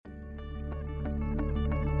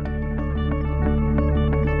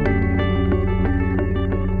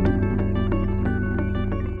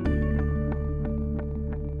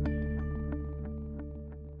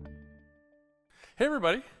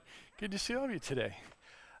everybody. Good to see all of you today.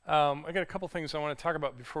 I got a couple things I want to talk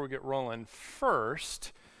about before we get rolling.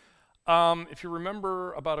 First, if you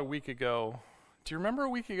remember about a week ago, do you remember a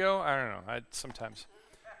week ago? I don't know. Sometimes.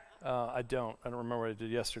 I don't remember what I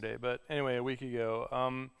did yesterday. But anyway, a week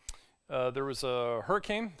ago, there was a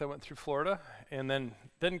hurricane that went through Florida and then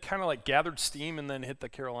kind of like gathered steam and then hit the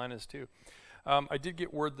Carolinas too. I did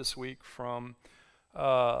get word this week from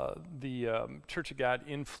the Church of God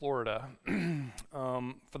in Florida.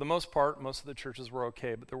 For the most part, most of the churches were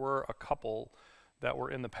okay, but there were a couple that were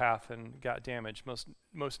in the path and got damaged.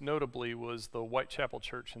 Most notably was the Whitechapel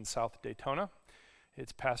Church in South Daytona.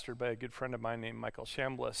 It's pastored by a good friend of mine named Michael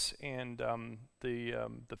Chambliss, and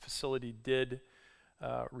the facility did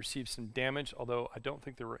receive some damage, although I don't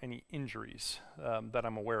think there were any injuries that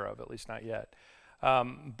I'm aware of, at least not yet.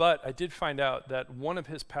 But I did find out that one of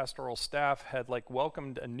his pastoral staff had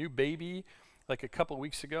welcomed a new baby a couple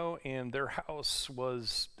weeks ago, and their house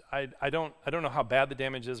was, I don't know how bad the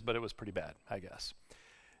damage is, but it was pretty bad, I guess.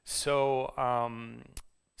 So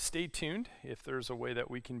stay tuned. If there's a way that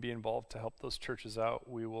we can be involved to help those churches out,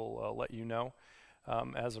 we will let you know.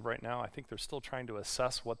 As of right now, I think they're still trying to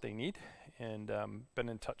assess what they need, and been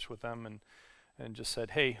in touch with them and just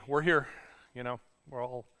said, hey, we're here, we're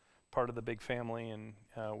all part of the big family, and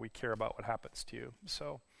we care about what happens to you.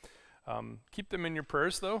 So keep them in your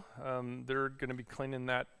prayers, though. They're going to be cleaning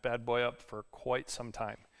that bad boy up for quite some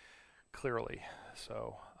time, clearly.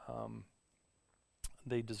 So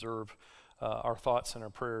they deserve our thoughts and our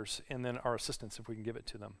prayers, and then our assistance if we can give it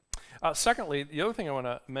to them. Secondly, the other thing I want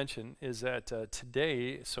to mention is that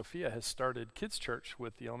today, Sophia has started kids' church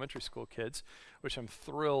with the elementary school kids, which I'm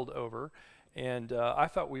thrilled over. And I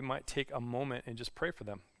thought we might take a moment and just pray for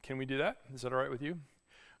them. Can we do that? Is that all right with you?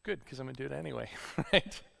 Good, because I'm going to do it anyway,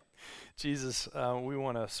 right? Jesus, we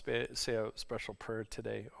want to say a special prayer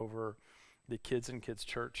today over the kids in Kids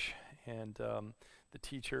Church and the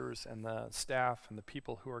teachers and the staff and the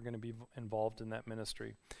people who are going to be involved in that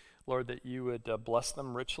ministry. Lord, that you would bless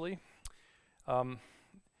them richly.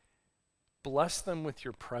 Bless them with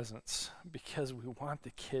your presence, because we want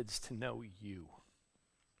the kids to know you.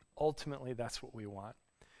 Ultimately, that's what we want.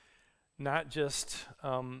 Not just,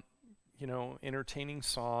 entertaining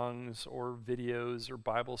songs or videos or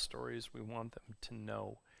Bible stories. We want them to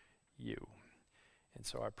know you. And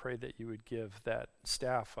so I pray that you would give that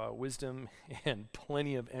staff wisdom and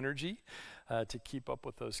plenty of energy to keep up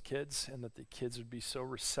with those kids, and that the kids would be so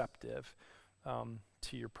receptive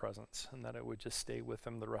to your presence, and that it would just stay with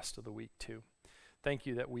them the rest of the week too. Thank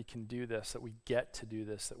you that we can do this, that we get to do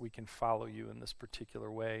this, that we can follow you in this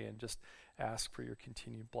particular way, and just ask for your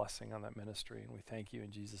continued blessing on that ministry. And we thank you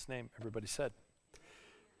in Jesus' name. Everybody said,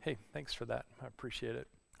 hey, thanks for that. I appreciate it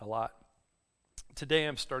a lot. Today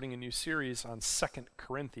I'm starting a new series on 2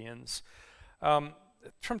 Corinthians.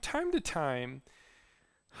 From time to time,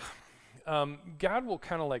 God will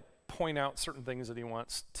kind of point out certain things that he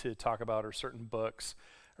wants to talk about, or certain books.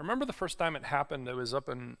 I remember the first time it happened, I was up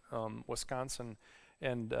in Wisconsin,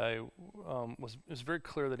 and it was very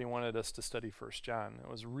clear that he wanted us to study 1 John. It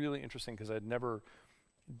was really interesting because I'd never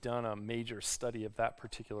done a major study of that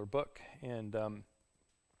particular book, and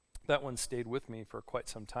that one stayed with me for quite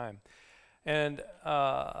some time. And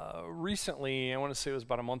recently, I want to say it was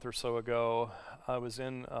about a month or so ago, I was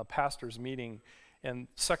in a pastor's meeting, and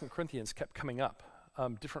 2 Corinthians kept coming up,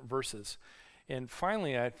 different verses. And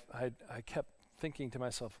finally, I kept thinking to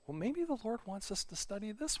myself, well, maybe the Lord wants us to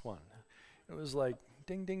study this one. It was like,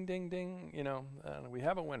 ding, ding, ding, ding, and we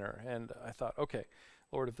have a winner. And I thought, okay,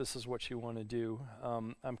 Lord, if this is what you want to do,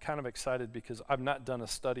 I'm kind of excited because I've not done a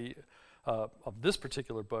study of this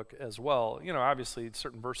particular book as well. Obviously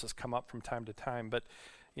certain verses come up from time to time, but,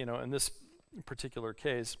 in this particular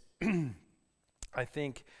case, I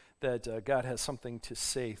think that God has something to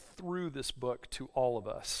say through this book to all of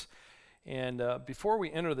us. And before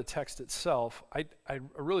we enter the text itself, I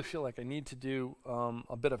really feel like I need to do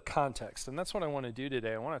a bit of context. And that's what I want to do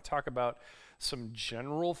today. I want to talk about some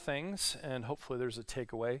general things, and hopefully there's a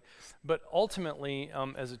takeaway. But ultimately,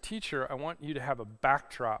 as a teacher, I want you to have a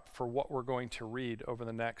backdrop for what we're going to read over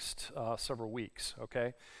the next several weeks,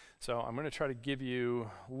 okay? So I'm going to try to give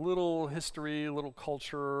you little history, little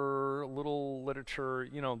culture, little literature,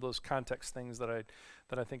 those context things that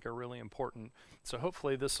I think are really important. So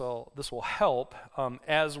hopefully this will help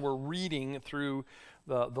as we're reading through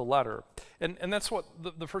the letter. And that's what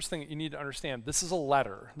the first thing that you need to understand. This is a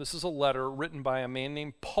letter. This is a letter written by a man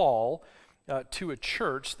named Paul to a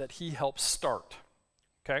church that he helped start,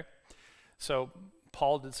 okay? So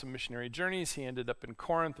Paul did some missionary journeys. He ended up in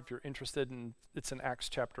Corinth. If you're interested, it's in Acts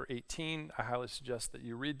chapter 18. I highly suggest that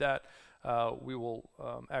you read that. We will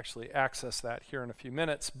actually access that here in a few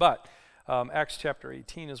minutes, but Acts chapter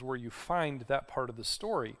 18 is where you find that part of the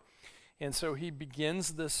story. And so he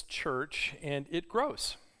begins this church, and it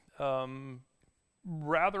grows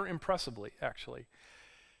rather impressively, actually.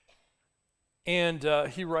 And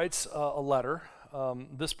he writes a letter.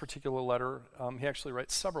 This particular letter, he actually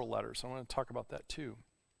writes several letters. I want to talk about that too.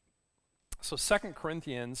 So 2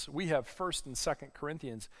 Corinthians, we have 1st and 2nd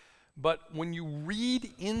Corinthians, but when you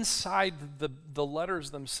read inside the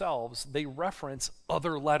letters themselves, they reference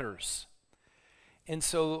other letters. And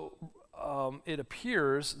so it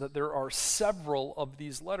appears that there are several of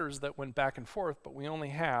these letters that went back and forth, but we only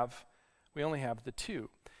have the two.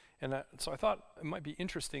 And so I thought it might be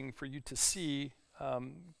interesting for you to see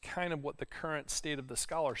kind of what the current state of the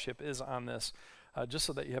scholarship is on this, just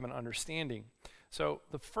so that you have an understanding. So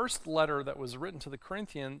the first letter that was written to the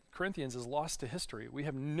Corinthians is lost to history. We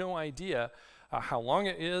have no idea how long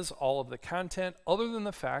it is, all of the content, other than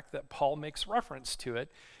the fact that Paul makes reference to it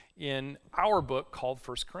in our book called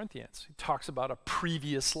 1 Corinthians. He talks about a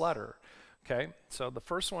previous letter. Okay, so the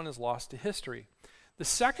first one is lost to history. The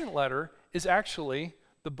second letter is actually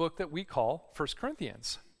the book that we call 1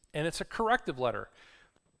 Corinthians, and it's a corrective letter.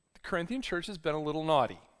 The Corinthian church has been a little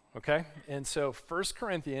naughty. Okay, and so 1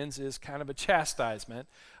 Corinthians is kind of a chastisement,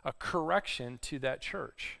 a correction to that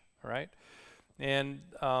church, all right? And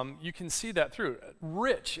you can see that through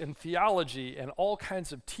rich in theology and all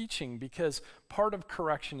kinds of teaching, because part of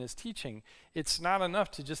correction is teaching. It's not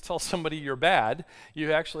enough to just tell somebody you're bad.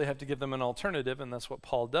 You actually have to give them an alternative, and that's what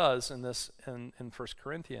Paul does in 1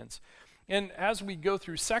 Corinthians. And as we go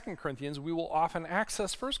through 2 Corinthians, we will often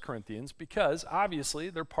access 1 Corinthians because obviously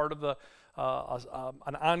they're part of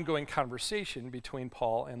an ongoing conversation between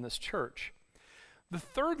Paul and this church. The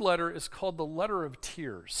third letter is called the letter of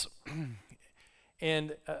tears.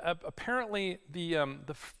 And apparently the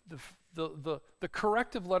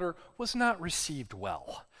corrective letter was not received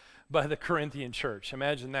well by the Corinthian church.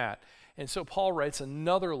 Imagine that. And so Paul writes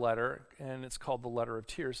another letter, and it's called the letter of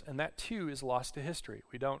tears, and that too is lost to history.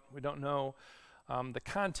 We don't know the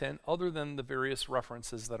content other than the various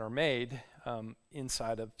references that are made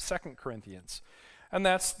inside of 2 Corinthians. And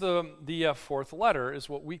that's the fourth letter is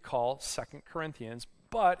what we call 2 Corinthians,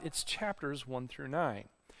 but it's chapters 1 through 9.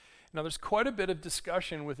 Now, there's quite a bit of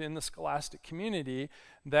discussion within the scholastic community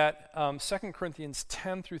that 2 Corinthians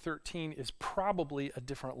 10 through 13 is probably a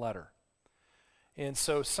different letter. And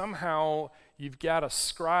so somehow you've got a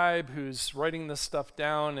scribe who's writing this stuff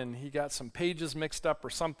down, and he got some pages mixed up or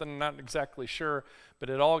something, not exactly sure, but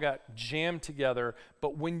it all got jammed together.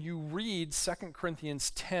 But when you read 2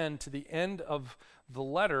 Corinthians 10 to the end of the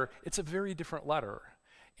letter, it's a very different letter.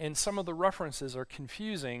 And some of the references are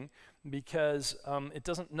confusing because it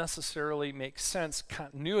doesn't necessarily make sense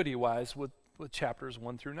continuity-wise with chapters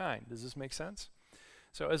 1 through 9. Does this make sense?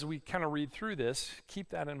 So as we kind of read through this, keep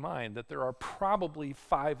that in mind, that there are probably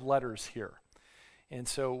 5 letters here. And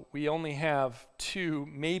so we only have 2,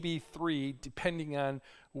 maybe 3, depending on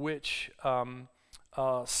which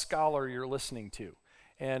scholar you're listening to.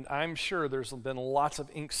 And I'm sure there's been lots of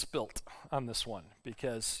ink spilt on this one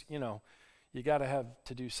because, you got to have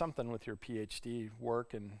to do something with your PhD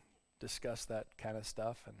work and discuss that kind of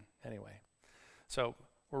stuff. And anyway, so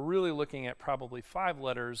we're really looking at probably 5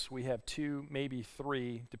 letters. We have 2, maybe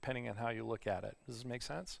 3, depending on how you look at it. Does this make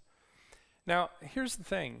sense? Now, here's the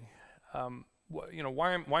thing.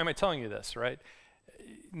 Why am I telling you this, right?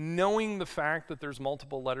 Knowing the fact that there's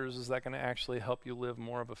multiple letters, is that going to actually help you live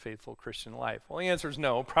more of a faithful Christian life? Well, the answer is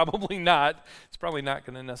no, probably not. It's probably not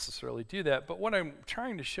going to necessarily do that. But what I'm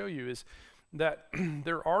trying to show you is that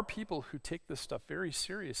there are people who take this stuff very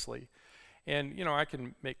seriously. And, I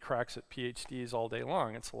can make cracks at PhDs all day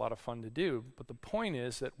long. It's a lot of fun to do. But the point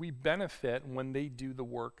is that we benefit when they do the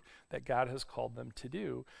work that God has called them to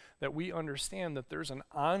do, that we understand that there's an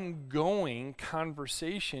ongoing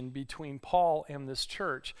conversation between Paul and this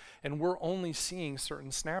church, and we're only seeing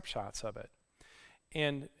certain snapshots of it.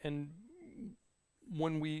 And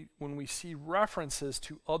when we see references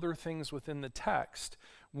to other things within the text,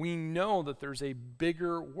 we know that there's a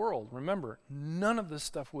bigger world. Remember, none of this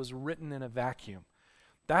stuff was written in a vacuum.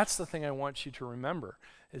 That's the thing I want you to remember,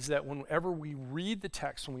 is that whenever we read the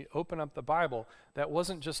text, when we open up the Bible, that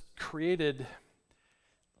wasn't just created,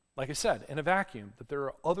 like I said, in a vacuum, that there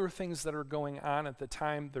are other things that are going on at the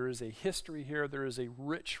time. There is a history here. There is a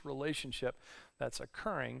rich relationship that's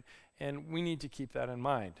occurring, and we need to keep that in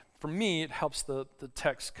mind. For me, it helps the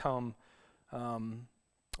text come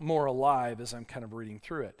more alive as I'm kind of reading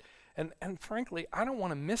through it. And frankly, I don't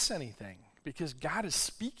want to miss anything because God is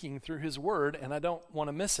speaking through his word and I don't want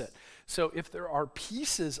to miss it. So if there are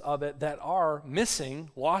pieces of it that are missing,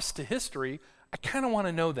 lost to history, I kind of want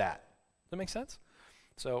to know that. Does that make sense?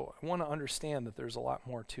 So I want to understand that there's a lot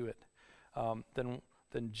more to it than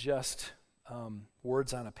just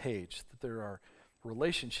words on a page, that there are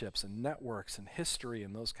relationships and networks and history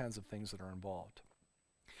and those kinds of things that are involved.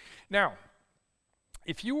 Now,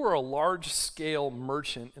 if you were a large-scale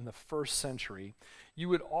merchant in the first century, you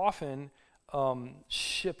would often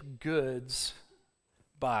ship goods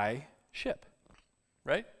by ship,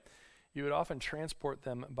 right? You would often transport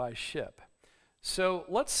them by ship. So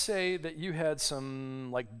let's say that you had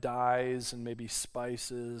some like dyes and maybe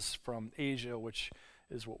spices from Asia, which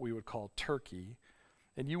is what we would call Turkey,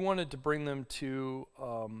 and you wanted to bring them to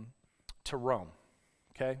Rome,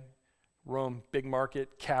 okay? Rome, big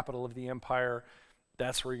market, capital of the empire.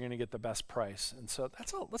 That's where you're going to get the best price. And so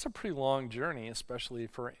that's a pretty long journey, especially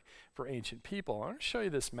for ancient people. I'm going to show you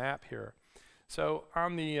this map here. So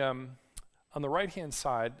on the right-hand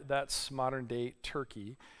side, that's modern-day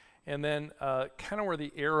Turkey. And then kind of where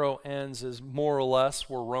the arrow ends is more or less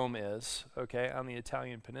where Rome is, okay, on the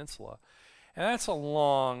Italian peninsula. And that's a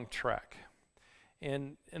long trek.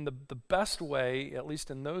 And the best way, at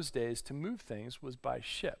least in those days, to move things was by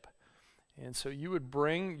ship. And so you would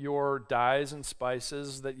bring your dyes and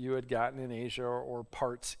spices that you had gotten in Asia or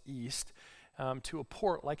parts east to a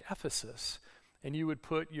port like Ephesus. And you would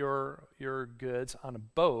put your goods on a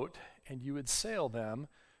boat and you would sail them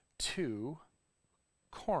to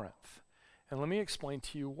Corinth. And let me explain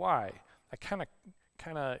to you why. I kind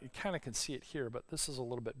of can see it here, but this is a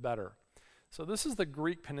little bit better. So this is the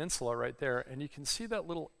Greek peninsula right there, and you can see that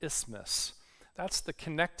little isthmus. That's the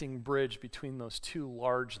connecting bridge between those two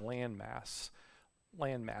large land masses.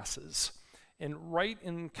 And right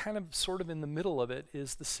in kind of sort of in the middle of it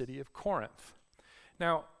is the city of Corinth.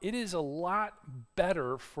 Now, it is a lot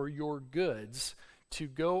better for your goods to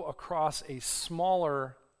go across a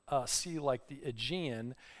smaller sea like the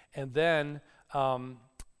Aegean and then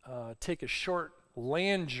take a short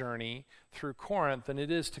land journey through Corinth than it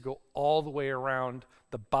is to go all the way around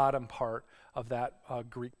the bottom part of that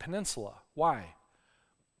Greek peninsula. Why?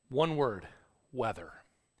 One word: weather.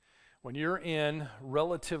 When you're in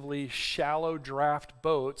relatively shallow draft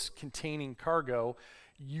boats containing cargo,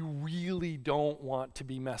 you really don't want to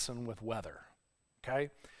be messing with weather, okay?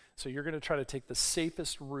 So you're going to try to take the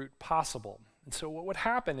safest route possible. And so what would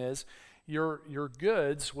happen is your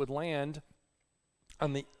goods would land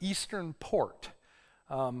on the eastern port,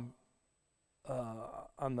 on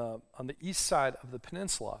the east side of the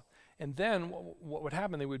peninsula. And then what would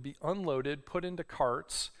happen, they would be unloaded, put into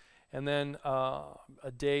carts, and then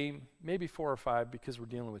a day, maybe 4 or 5, because we're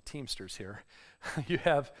dealing with Teamsters here, you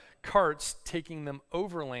have carts taking them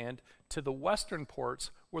overland to the western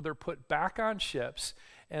ports where they're put back on ships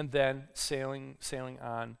and then sailing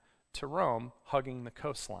on to Rome, hugging the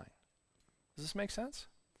coastline. Does this make sense?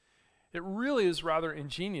 It really is rather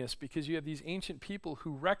ingenious because you have these ancient people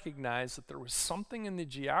who recognized that there was something in the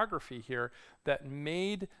geography here that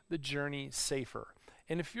made the journey safer.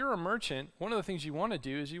 And if you're a merchant, one of the things you want to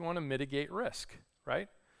do is you want to mitigate risk, right?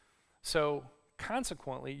 So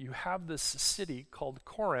consequently, you have this city called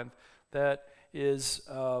Corinth that is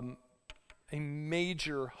a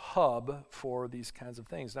major hub for these kinds of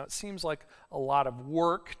things. Now, it seems like a lot of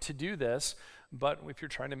work to do this, but if you're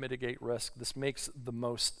trying to mitigate risk, this makes the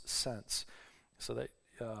most sense. So that,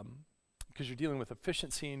 because you're dealing with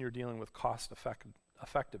efficiency and you're dealing with cost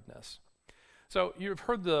effectiveness. So you've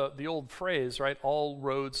heard the old phrase, right? All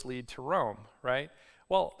roads lead to Rome, right?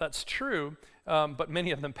 Well, that's true, but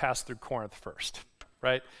many of them pass through Corinth first,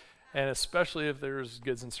 right? And especially if there's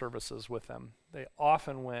goods and services with them. They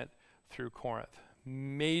often went through Corinth.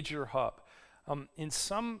 Major hub. In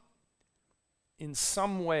some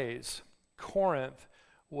ways, Corinth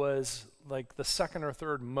was like the second or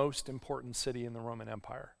third most important city in the Roman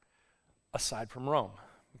Empire, aside from Rome,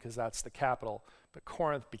 because that's the capital. But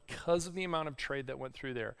Corinth, because of the amount of trade that went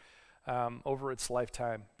through there over its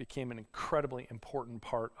lifetime, became an incredibly important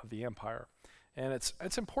part of the empire. And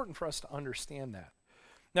it's important for us to understand that.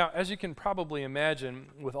 Now, as you can probably imagine,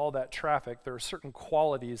 with all that traffic, there are certain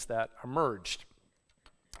qualities that emerged.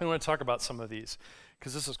 I want to talk about some of these,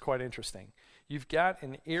 because this is quite interesting. You've got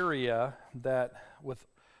an area that,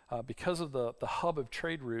 because of the hub of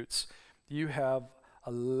trade routes, you have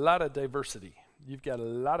a lot of diversity. You've got a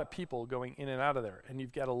lot of people going in and out of there, and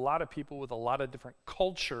you've got a lot of people with a lot of different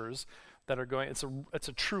cultures that are going. It's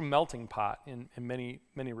a true melting pot in many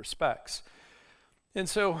respects. And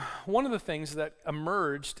so one of the things that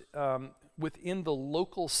emerged within the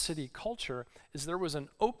local city culture is there was an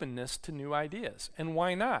openness to new ideas. And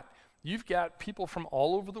why not? You've got people from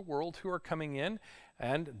all over the world who are coming in,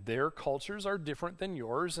 and their cultures are different than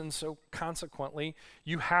yours, and so consequently,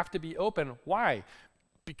 you have to be open. Why?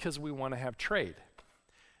 Because we want to have trade.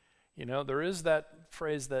 You know, there is that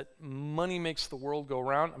phrase that money makes the world go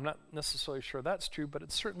round. I'm not necessarily sure that's true, but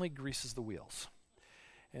it certainly greases the wheels.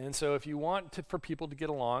 And so if you want for people to get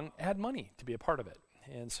along, add money to be a part of it.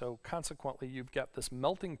 And so consequently, you've got this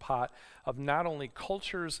melting pot of not only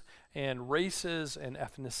cultures and races and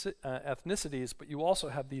ethnicities, but you also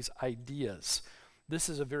have these ideas. This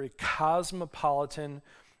is a very cosmopolitan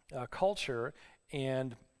culture,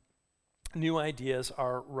 and new ideas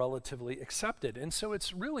are relatively accepted. And so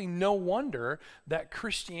it's really no wonder that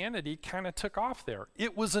Christianity kind of took off there.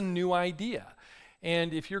 It was a new idea.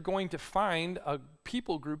 And if you're going to find a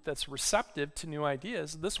people group that's receptive to new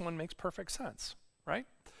ideas, this one makes perfect sense, right?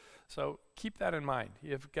 So keep that in mind.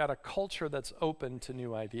 You've got a culture that's open to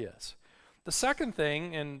new ideas. The second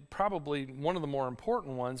thing, and probably one of the more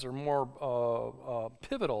important ones or more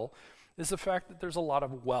pivotal, is the fact that there's a lot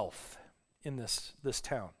of wealth in this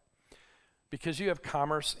town. Because you have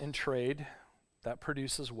commerce and trade, that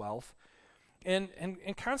produces wealth. And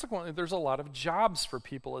consequently, there's a lot of jobs for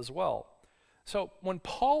people as well. So when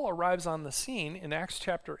Paul arrives on the scene in Acts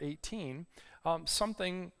chapter 18,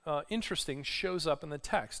 something interesting shows up in the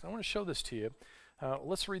text. I want to show this to you.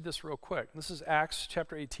 Let's read this real quick. This is Acts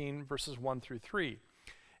chapter 18, verses 1 through 3.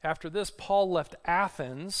 After this, Paul left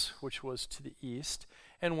Athens, which was to the east,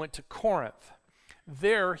 and went to Corinth.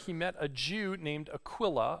 There he met a Jew named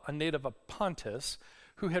Aquila, a native of Pontus,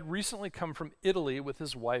 who had recently come from Italy with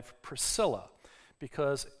his wife Priscilla,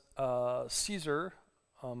 because Caesar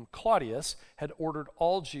Claudius had ordered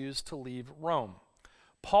all Jews to leave Rome.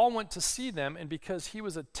 Paul went to see them, and because he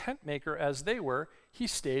was a tent maker as they were, he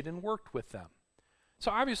stayed and worked with them.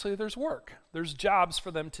 So obviously there's work. There's jobs for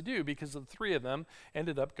them to do because the three of them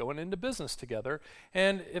ended up going into business together.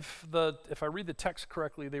 And if I read the text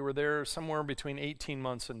correctly, they were there somewhere between 18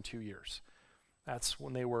 months and 2 years. That's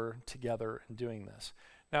when they were together and doing this.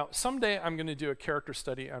 Now, someday I'm going to do a character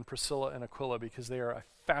study on Priscilla and Aquila because they are a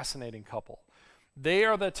fascinating couple. They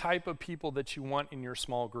are the type of people that you want in your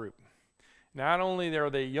small group. Not only are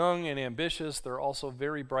they young and ambitious, they're also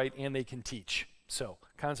very bright and they can teach. So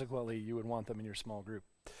consequently, you would want them in your small group.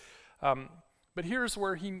 But here's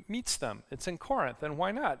where he meets them. It's in Corinth, and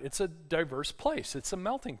why not? It's a diverse place. It's a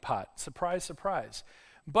melting pot. Surprise, surprise.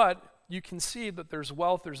 But you can see that there's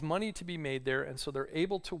wealth, there's money to be made there, and so they're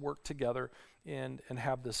able to work together and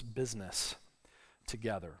have this business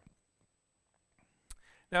together.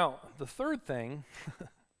 Now, the third thing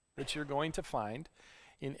that you're going to find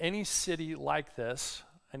in any city like this,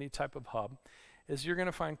 any type of hub, is you're going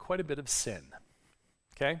to find quite a bit of sin.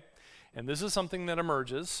 Okay? And this is something that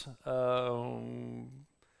emerges, and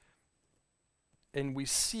we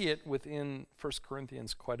see it within 1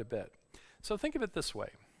 Corinthians quite a bit. So think of it this way.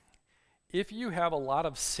 If you have a lot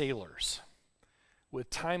of sailors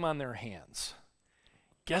with time on their hands,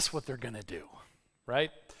 guess what they're going to do,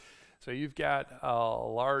 right? So you've got a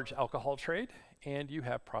large alcohol trade, and you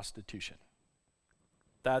have prostitution.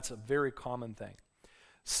 That's a very common thing.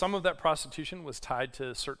 Some of that prostitution was tied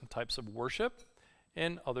to certain types of worship,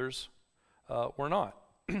 and others were not.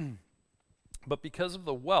 But because of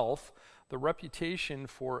the wealth, the reputation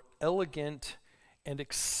for elegant and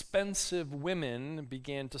expensive women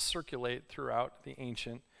began to circulate throughout the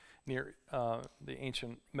ancient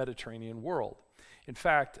Mediterranean world. In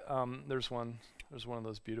fact, there's one of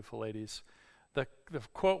those beautiful ladies. The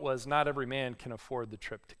quote was, "Not every man can afford the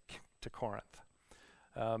trip to Corinth,"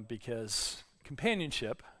 because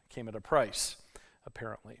companionship came at a price,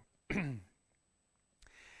 apparently.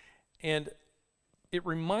 And it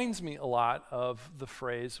reminds me a lot of the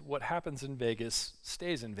phrase, "What happens in Vegas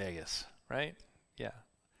stays in Vegas," right? Yeah.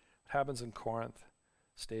 What happens in Corinth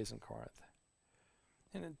stays in Corinth.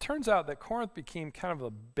 And it turns out that Corinth became kind of a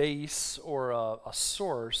base or a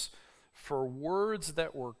source for words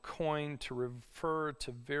that were coined to refer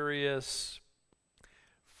to various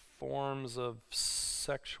forms of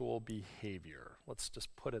sexual behavior. Let's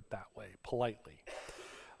just put it that way, politely.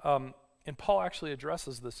 And Paul actually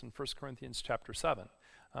addresses this in 1 Corinthians chapter 7.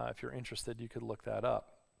 If you're interested, you could look that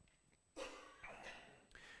up.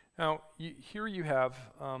 Now, here you have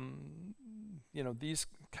these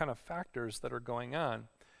kind of factors that are going on.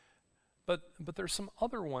 But there's some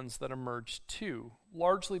other ones that emerge too,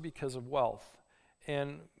 largely because of wealth.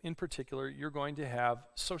 And in particular, you're going to have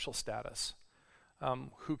social status,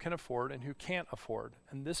 who can afford and who can't afford.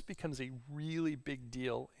 And this becomes a really big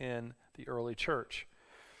deal in the early church.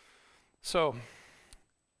 So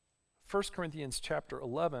 1 Corinthians chapter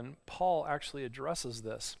 11, Paul actually addresses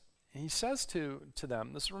this. And he says to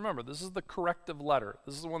them, remember, this is the corrective letter.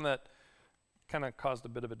 This is the one that kind of caused a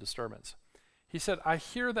bit of a disturbance. He said, I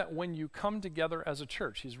hear that when you come together as a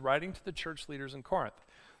church, he's writing to the church leaders in Corinth,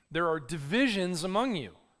 there are divisions among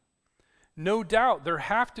you. No doubt there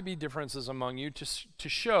have to be differences among you to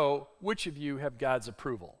show which of you have God's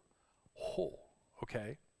approval. Oh,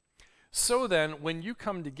 okay. So then, when you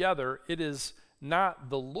come together, it is not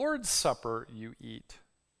the Lord's Supper you eat.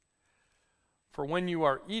 For when you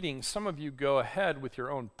are eating, some of you go ahead with your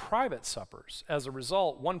own private suppers. As a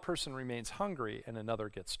result, one person remains hungry and another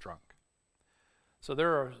gets drunk. So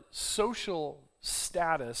there are social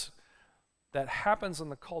status that happens in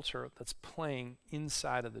the culture that's playing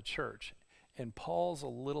inside of the church. And Paul's a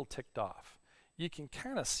little ticked off. You can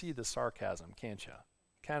kind of see the sarcasm, can't you?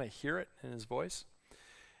 Kind of hear it in his voice.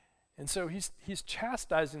 And so he's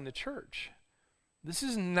chastising the church. This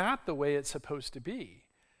is not the way it's supposed to be.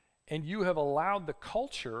 And you have allowed the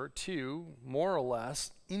culture to, more or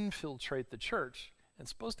less, infiltrate the church. And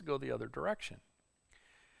it's supposed to go the other direction.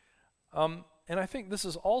 And I think this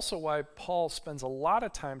is also why Paul spends a lot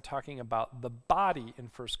of time talking about the body in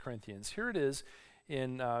 1 Corinthians. Here it is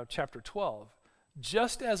in chapter 12.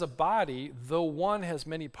 Just as a body, though one has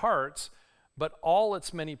many parts, but all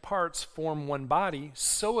its many parts form one body,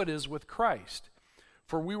 so it is with Christ.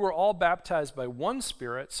 For we were all baptized by one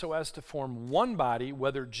Spirit so as to form one body,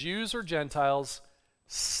 whether Jews or Gentiles,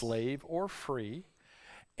 slave or free,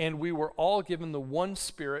 and we were all given the one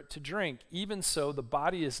Spirit to drink. Even so, the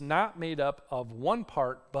body is not made up of one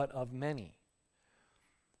part, but of many.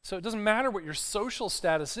 So it doesn't matter what your social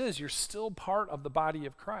status is, you're still part of the body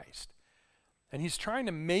of Christ. And he's trying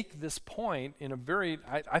to make this point in a very,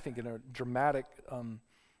 I think in a dramatic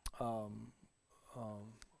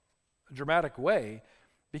way,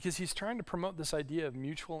 because he's trying to promote this idea of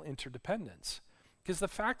mutual interdependence. Because the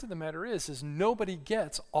fact of the matter is nobody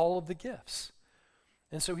gets all of the gifts.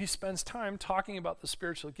 And so he spends time talking about the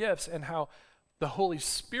spiritual gifts and how the Holy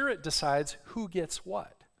Spirit decides who gets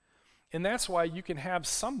what. And that's why you can have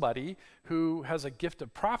somebody who has a gift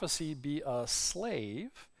of prophecy be a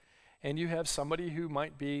slave, and you have somebody who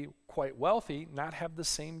might be quite wealthy not have the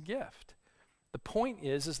same gift. The point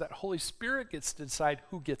is that Holy Spirit gets to decide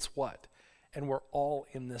who gets what, and we're all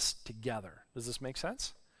in this together. Does this make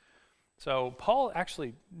sense? So Paul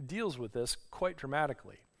actually deals with this quite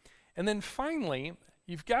dramatically. And then finally,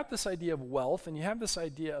 you've got this idea of wealth, and you have this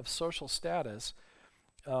idea of social status.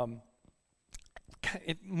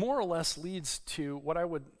 It more or less leads to what I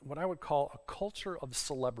would call a culture of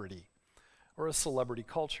celebrity, or a celebrity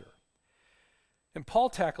culture. And Paul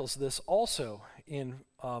tackles this also in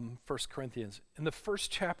 1 Corinthians, in the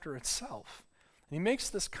first chapter itself. And he makes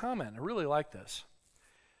this comment. I really like this.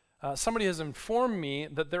 Somebody has informed me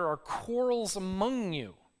that there are quarrels among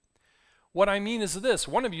you. What I mean is this.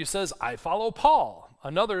 One of you says, I follow Paul.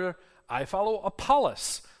 Another, I follow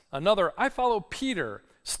Apollos. Another, I follow Peter.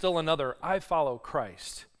 Still another, I follow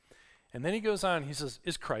Christ. And then he goes on, he says,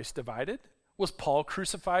 is Christ divided? Was Paul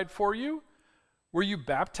crucified for you? Were you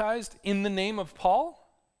baptized in the name of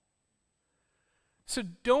Paul? So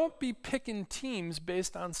don't be picking teams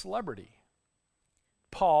based on celebrity.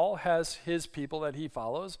 Paul has his people that he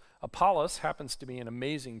follows. Apollos happens to be an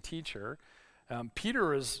amazing teacher.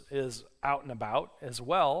 Peter is out and about as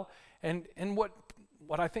well. And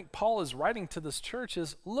what I think Paul is writing to this church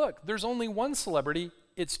is, look, there's only one celebrity,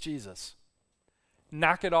 it's Jesus.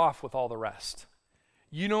 Knock it off with all the rest.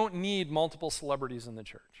 You don't need multiple celebrities in the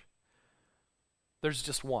church. There's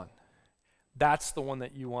just one. That's the one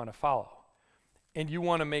that you want to follow. And you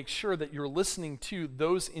want to make sure that you're listening to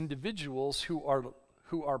those individuals who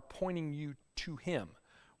are pointing you to him,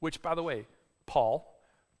 which, by the way, Paul,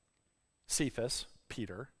 Cephas,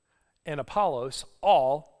 Peter, and Apollos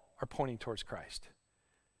all are pointing towards Christ.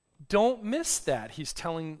 Don't miss that. He's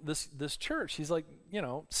telling this church, he's like,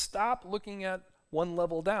 stop looking at one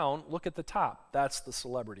level down, look at the top. That's the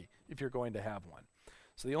celebrity, if you're going to have one.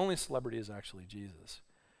 So the only celebrity is actually Jesus.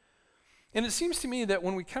 And it seems to me that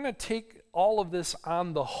when we kind of take all of this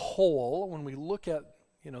on the whole, when we look at,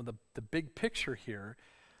 the big picture here,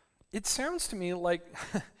 it sounds to me like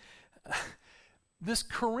this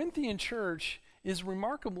Corinthian church is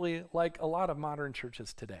remarkably like a lot of modern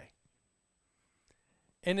churches today.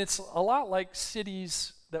 And it's a lot like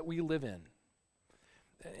cities that we live in.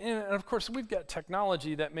 And of course, we've got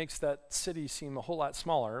technology that makes that city seem a whole lot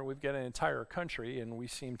smaller. We've got an entire country, and we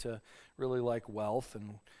seem to really like wealth,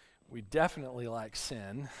 and we definitely like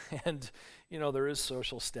sin. And, there is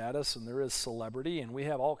social status, and there is celebrity, and we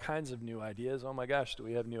have all kinds of new ideas. Oh my gosh, do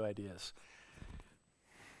we have new ideas?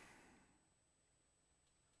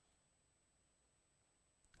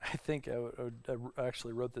 I think I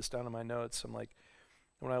actually wrote this down in my notes. I'm like,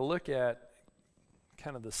 when I look at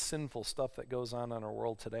kind of the sinful stuff that goes on in our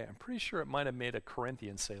world today, I'm pretty sure it might have made a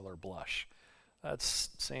Corinthian sailor blush. That's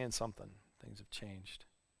saying something. Things have changed.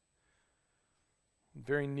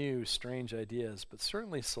 Very new, strange ideas, but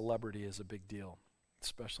certainly celebrity is a big deal,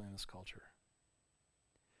 especially in this culture.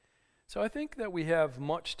 So I think that we have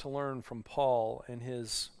much to learn from Paul and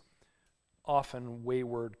his often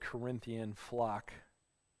wayward Corinthian flock.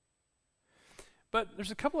 But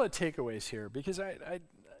there's a couple of takeaways here, because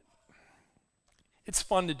it's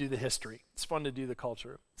fun to do the history. It's fun to do the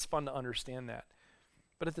culture. It's fun to understand that.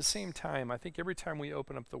 But at the same time, I think every time we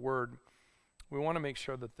open up the Word, we want to make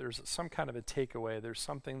sure that there's some kind of a takeaway. There's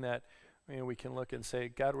something that we can look and say,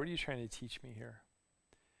 God, what are you trying to teach me here?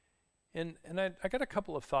 And I got a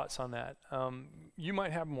couple of thoughts on that. You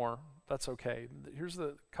might have more. That's okay. Here's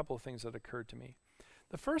the couple of things that occurred to me.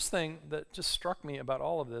 The first thing that just struck me about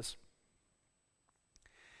all of this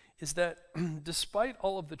is that despite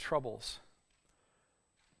all of the troubles,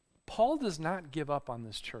 Paul does not give up on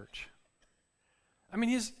this church. I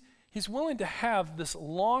mean, he's willing to have this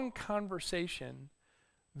long conversation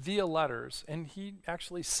via letters, and he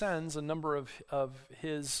actually sends a number of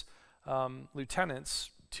his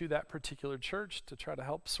lieutenants to that particular church to try to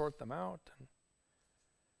help sort them out. And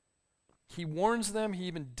he warns them, he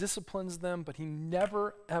even disciplines them, but he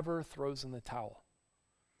never, ever throws in the towel.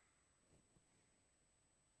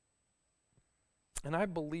 And I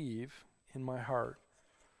believe in my heart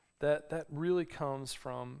that really comes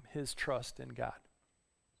from his trust in God.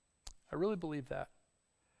 I really believe that.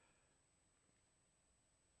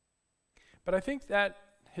 But I think that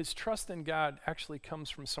his trust in God actually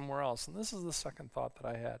comes from somewhere else. And this is the second thought that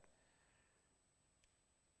I had.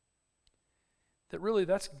 That really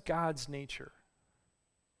that's God's nature.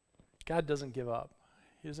 God doesn't give up.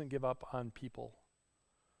 He doesn't give up on people.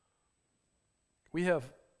 We have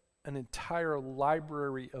an entire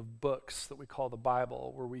library of books that we call the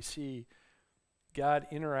Bible, where we see God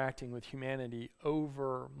interacting with humanity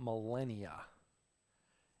over millennia.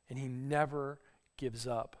 And he never gives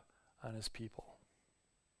up on his people.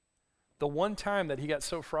 The one time that he got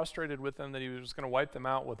so frustrated with them that he was going to wipe them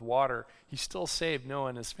out with water, he still saved Noah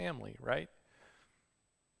and his family, right?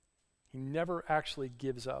 He never actually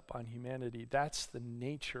gives up on humanity. That's the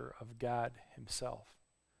nature of God himself.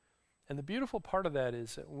 And the beautiful part of that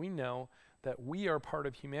is that we know that we are part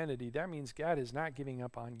of humanity. That means God is not giving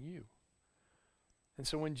up on you. And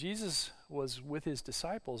so when Jesus was with his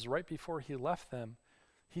disciples, right before he left them,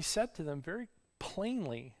 he said to them very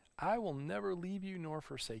plainly, I will never leave you nor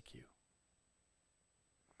forsake you.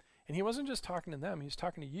 And he wasn't just talking to them, he was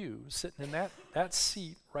talking to you, sitting in that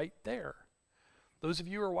seat right there. Those of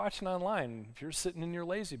you who are watching online, if you're sitting in your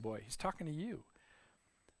lazy boy, he's talking to you.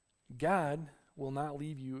 God will not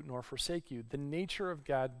leave you nor forsake you. The nature of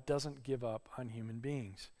God doesn't give up on human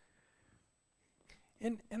beings.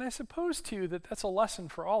 And I suppose, too, that that's a lesson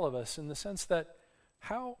for all of us in the sense that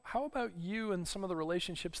how about you and some of the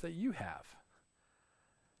relationships that you have?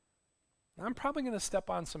 I'm probably going to step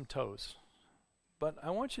on some toes, but I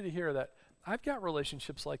want you to hear that I've got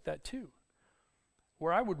relationships like that, too,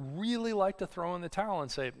 where I would really like to throw in the towel and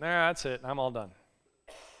say, nah, that's it, I'm all done.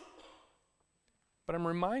 But I'm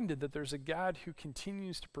reminded that there's a God who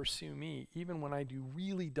continues to pursue me even when I do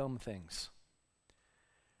really dumb things.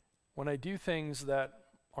 When I do things that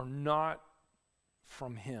are not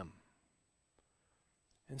from him.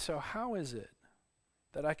 And so how is it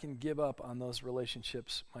that I can give up on those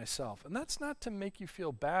relationships myself? And that's not to make you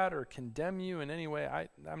feel bad or condemn you in any way.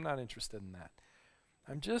 I'm not interested in that.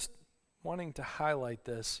 I'm just wanting to highlight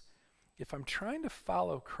this. If I'm trying to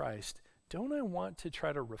follow Christ, don't I want to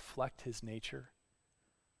try to reflect his nature?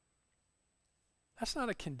 That's not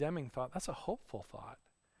a condemning thought. That's a hopeful thought.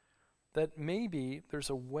 That maybe there's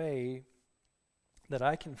a way that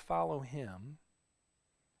I can follow him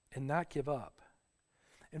and not give up.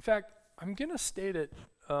 In fact, I'm going to state it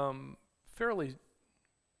in a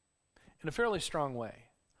fairly strong way.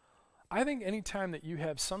 I think any time that you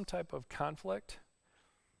have some type of conflict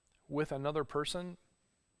with another person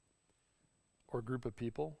or group of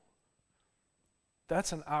people,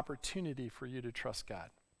 that's an opportunity for you to trust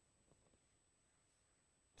God.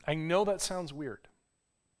 I know that sounds weird.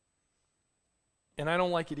 And I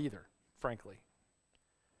don't like it either, frankly.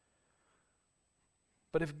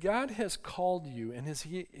 But if God has called you and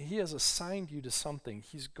he has assigned you to something,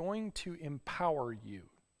 he's going to empower you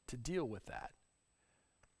to deal with that.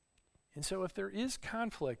 And so if there is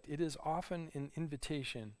conflict, it is often an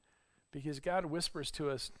invitation because God whispers to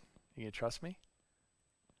us, you gonna trust me?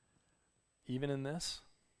 Even in this?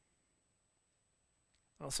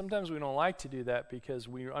 Well, sometimes we don't like to do that because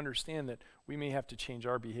we understand that we may have to change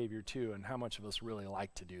our behavior too, and how much of us really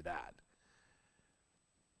like to do that.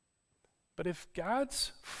 But if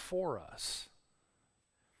God's for us,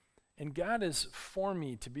 and God is for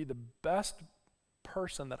me to be the best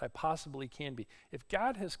person that I possibly can be, if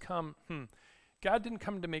God has come, God didn't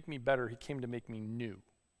come to make me better, he came to make me new.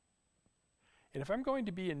 And if I'm going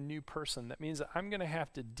to be a new person, that means that I'm going to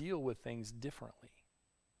have to deal with things differently.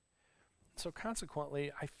 So consequently,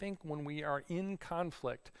 I think when we are in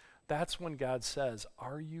conflict, that's when God says,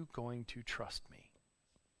 are you going to trust me?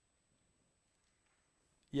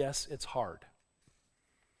 Yes, it's hard.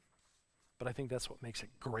 But I think that's what makes it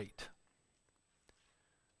great.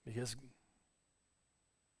 Because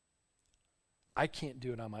I can't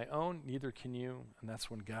do it on my own, neither can you, and that's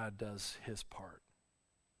when God does his part.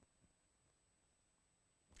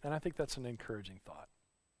 And I think that's an encouraging thought.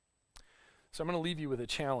 So I'm going to leave you with a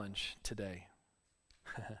challenge today.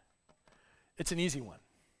 It's an easy one,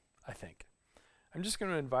 I think. I'm just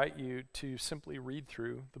going to invite you to simply read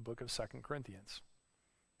through the book of 2 Corinthians.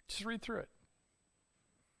 Just read through it.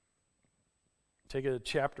 Take a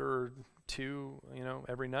chapter or two,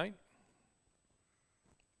 every night.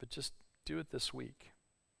 But just do it this week.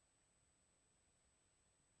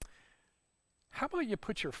 How about you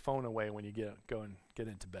put your phone away when you go and get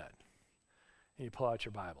into bed? And you pull out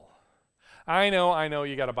your Bible. I know,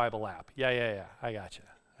 you got a Bible app. Yeah, I got you.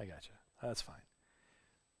 That's fine.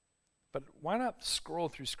 But why not scroll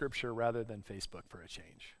through Scripture rather than Facebook for a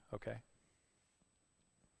change, okay?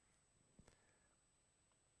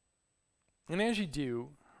 And as you do,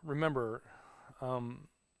 remember,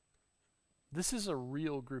 this is a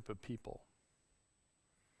real group of people.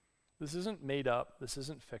 This isn't made up. This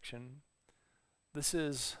isn't fiction. This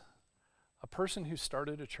is a person who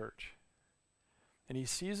started a church. And he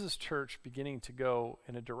sees his church beginning to go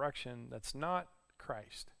in a direction that's not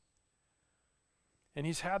Christ. And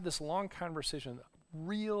he's had this long conversation with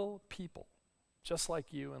real people, just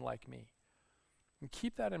like you and like me. And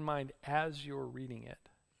keep that in mind as you're reading it.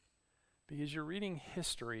 Because you're reading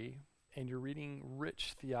history, and you're reading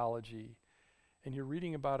rich theology, and you're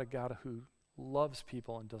reading about a God who loves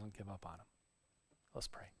people and doesn't give up on them. Let's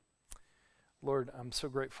pray. Lord, I'm so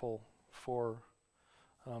grateful for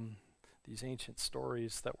these ancient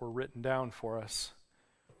stories that were written down for us.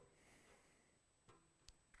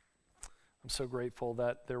 I'm so grateful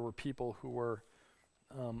that there were people who were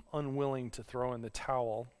unwilling to throw in the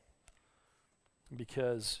towel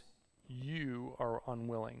because you are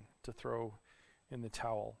unwilling to throw in the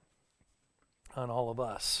towel on all of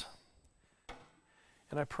us.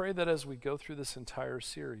 And I pray that as we go through this entire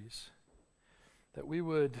series, that we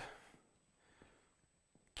would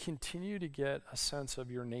continue to get a sense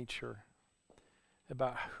of your nature,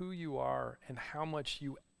 about who you are and how much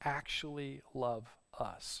you actually love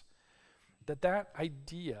us. That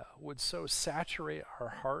idea would so saturate our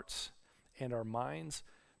hearts and our minds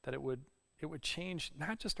that it would change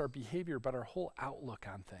not just our behavior, but our whole outlook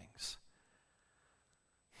on things.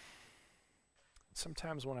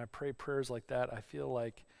 Sometimes when I pray prayers like that, I feel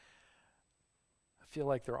like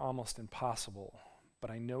they're almost impossible. But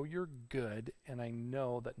I know you're good, and I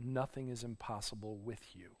know that nothing is impossible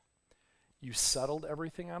with you. You settled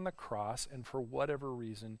everything on the cross, and for whatever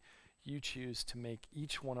reason, you choose to make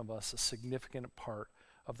each one of us a significant part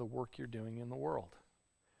of the work you're doing in the world.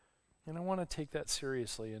 And I want to take that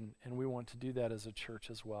seriously, and we want to do that as a church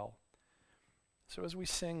as well. So as we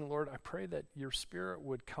sing, Lord, I pray that your Spirit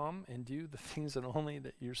would come and do the things that only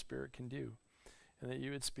that your Spirit can do, and that you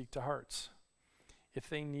would speak to hearts. If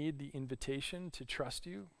they need the invitation to trust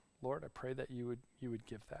you, Lord, I pray that you would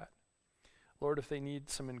give that. Lord, if they need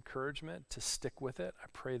some encouragement to stick with it, I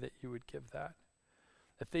pray that you would give that.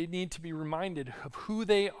 If they need to be reminded of who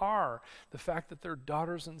they are, the fact that they're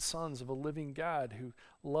daughters and sons of a living God who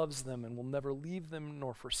loves them and will never leave them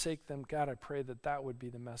nor forsake them, God, I pray that that would be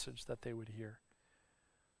the message that they would hear.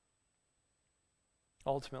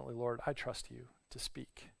 Ultimately, Lord, I trust you to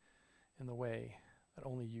speak in the way that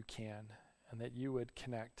only you can, and that you would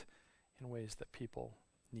connect in ways that people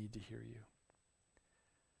need to hear you.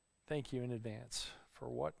 Thank you in advance for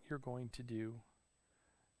what you're going to do,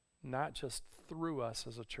 not just through us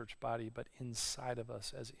as a church body, but inside of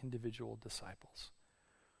us as individual disciples.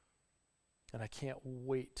 And I can't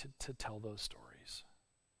wait to tell those stories.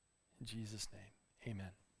 In Jesus' name,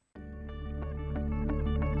 amen.